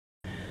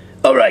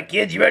All right,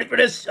 kids, you ready for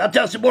this? I'll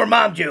tell some more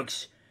mom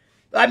jokes.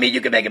 I mean,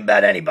 you can make them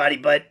about anybody,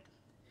 but...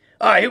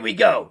 All right, here we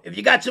go. If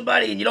you got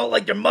somebody and you don't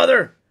like their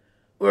mother,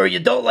 or you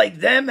don't like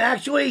them,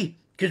 actually,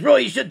 because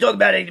really you shouldn't talk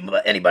about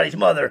anybody's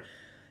mother,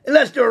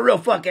 unless they're a real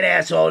fucking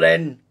asshole,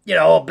 then,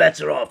 all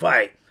bets are off. All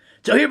right,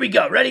 so here we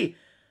go. Ready?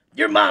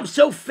 Your mom's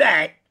so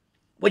fat,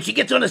 when she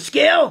gets on a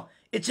scale,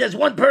 it says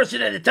one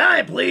person at a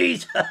time,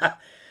 please.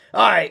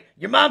 All right,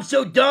 your mom's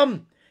so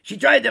dumb, she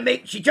tried to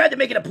make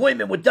an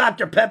appointment with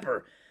Dr.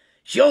 Pepper.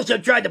 She also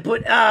tried to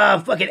put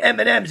fucking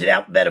M&Ms in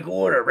alphabetical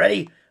order.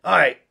 Ready? All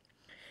right.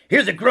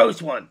 Here's a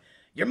gross one.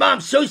 Your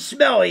mom's so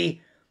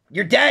smelly,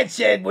 your dad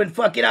said when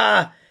fucking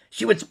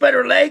she would spread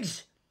her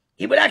legs,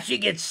 he would actually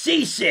get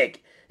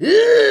seasick.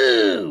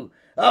 Ooh!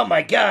 Oh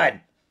my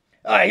God.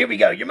 All right, here we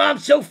go. Your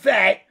mom's so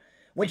fat,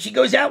 when she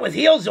goes out with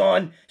heels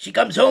on, she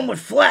comes home with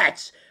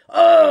flats.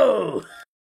 Oh!